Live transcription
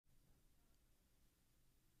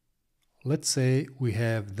Let's say we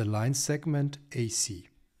have the line segment AC.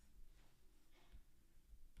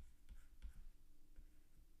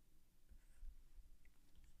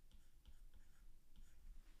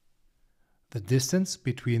 The distance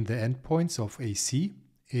between the endpoints of AC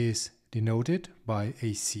is denoted by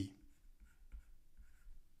AC.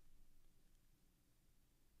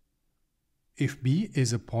 If B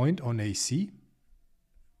is a point on AC,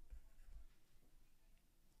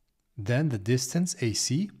 then the distance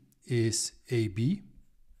AC is AB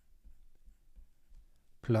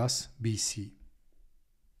plus BC.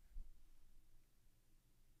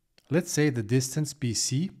 Let's say the distance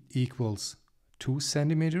BC equals 2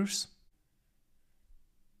 centimeters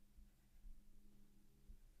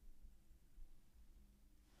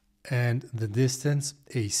and the distance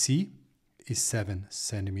AC is 7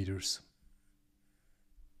 centimeters.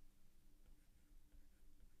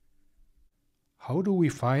 How do we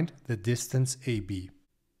find the distance AB?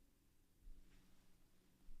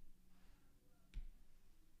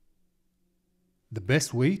 The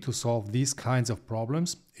best way to solve these kinds of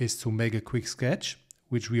problems is to make a quick sketch,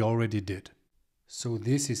 which we already did. So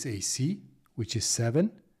this is AC, which is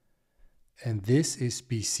 7, and this is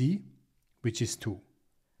BC, which is 2.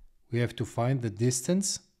 We have to find the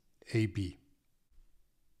distance AB.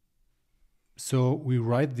 So we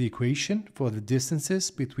write the equation for the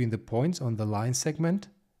distances between the points on the line segment,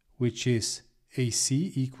 which is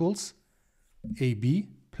AC equals AB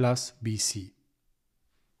plus BC.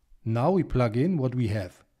 Now we plug in what we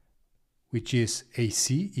have, which is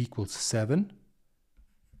AC equals 7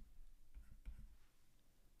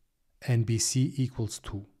 and BC equals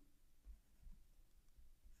 2.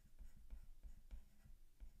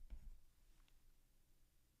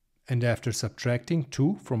 And after subtracting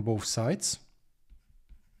 2 from both sides,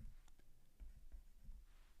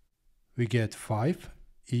 we get 5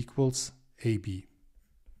 equals AB.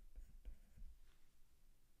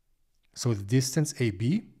 So the distance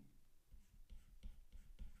AB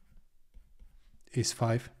is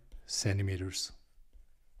 5 centimeters.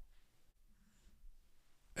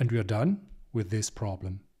 And we are done with this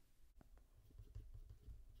problem.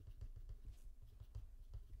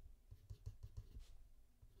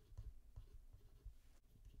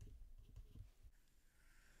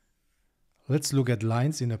 Let's look at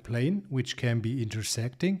lines in a plane which can be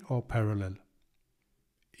intersecting or parallel.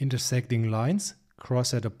 Intersecting lines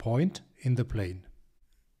cross at a point in the plane.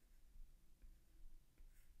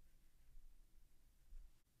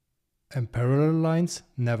 And parallel lines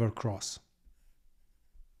never cross.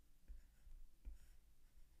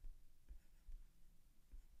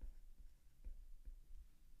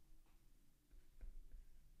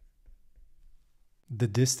 The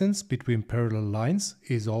distance between parallel lines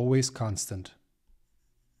is always constant.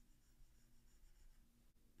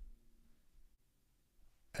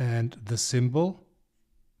 And the symbol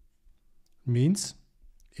means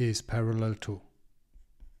is parallel to.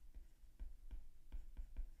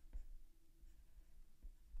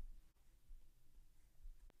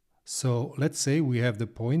 So let's say we have the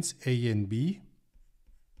points A and B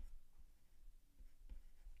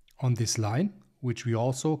on this line, which we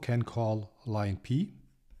also can call line P.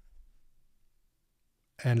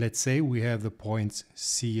 And let's say we have the points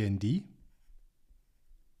C and D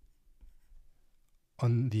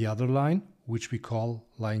on the other line, which we call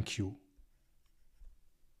line Q.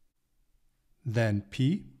 Then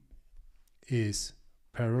P is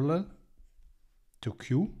parallel to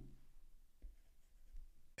Q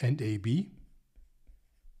and AB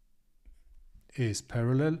is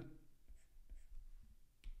parallel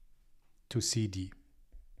to CD.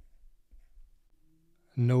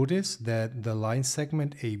 Notice that the line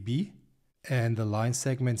segment AB and the line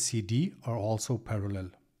segment CD are also parallel.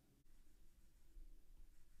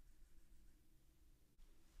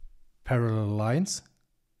 Parallel lines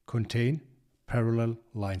contain parallel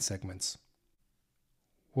line segments.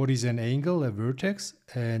 What is an angle, a vertex,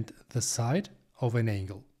 and the side of an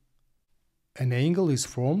angle? An angle is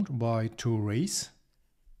formed by two rays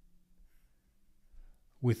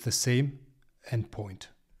with the same endpoint.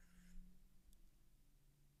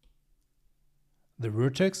 The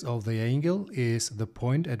vertex of the angle is the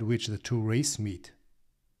point at which the two rays meet.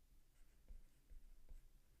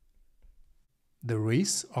 The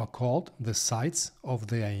rays are called the sides of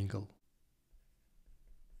the angle.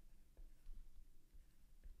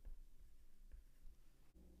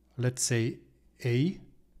 Let's say A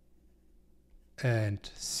and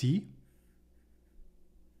C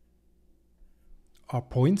are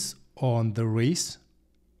points on the rays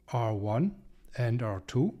R1 and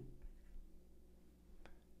R2,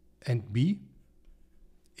 and B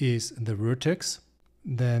is the vertex.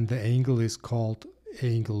 Then the angle is called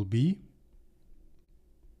angle B,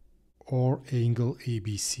 or angle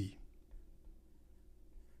ABC.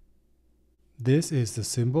 This is the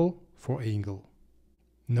symbol for angle.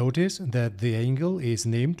 Notice that the angle is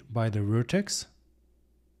named by the vertex,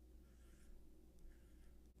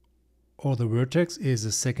 or the vertex is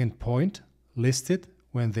the second point listed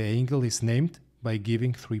when the angle is named by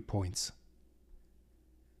giving 3 points.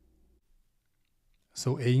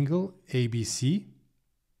 So angle ABC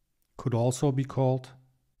could also be called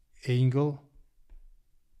angle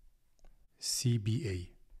CBA.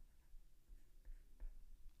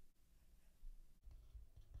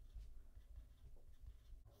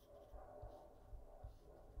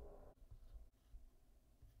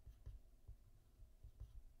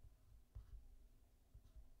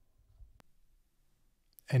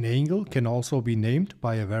 An angle can also be named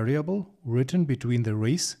by a variable written between the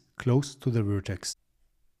rays close to the vertex.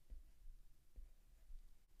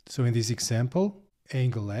 So in this example,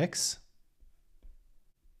 angle X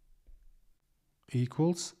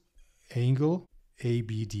equals angle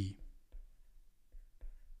ABD,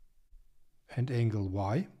 and angle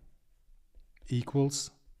Y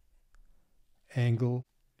equals angle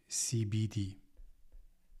CBD.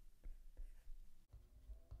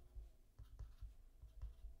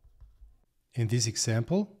 In this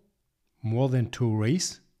example, more than 2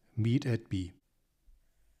 rays meet at B.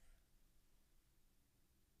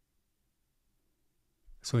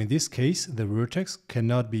 So in this case, the vertex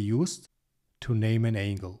cannot be used to name an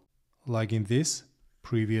angle, like in this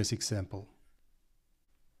previous example.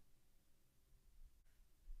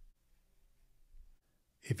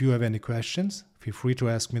 If you have any questions, feel free to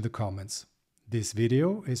ask me in the comments. This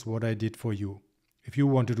video is what I did for you. If you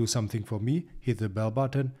want to do something for me, hit the bell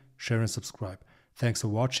button, share and subscribe. Thanks for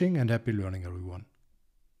watching and happy learning, everyone.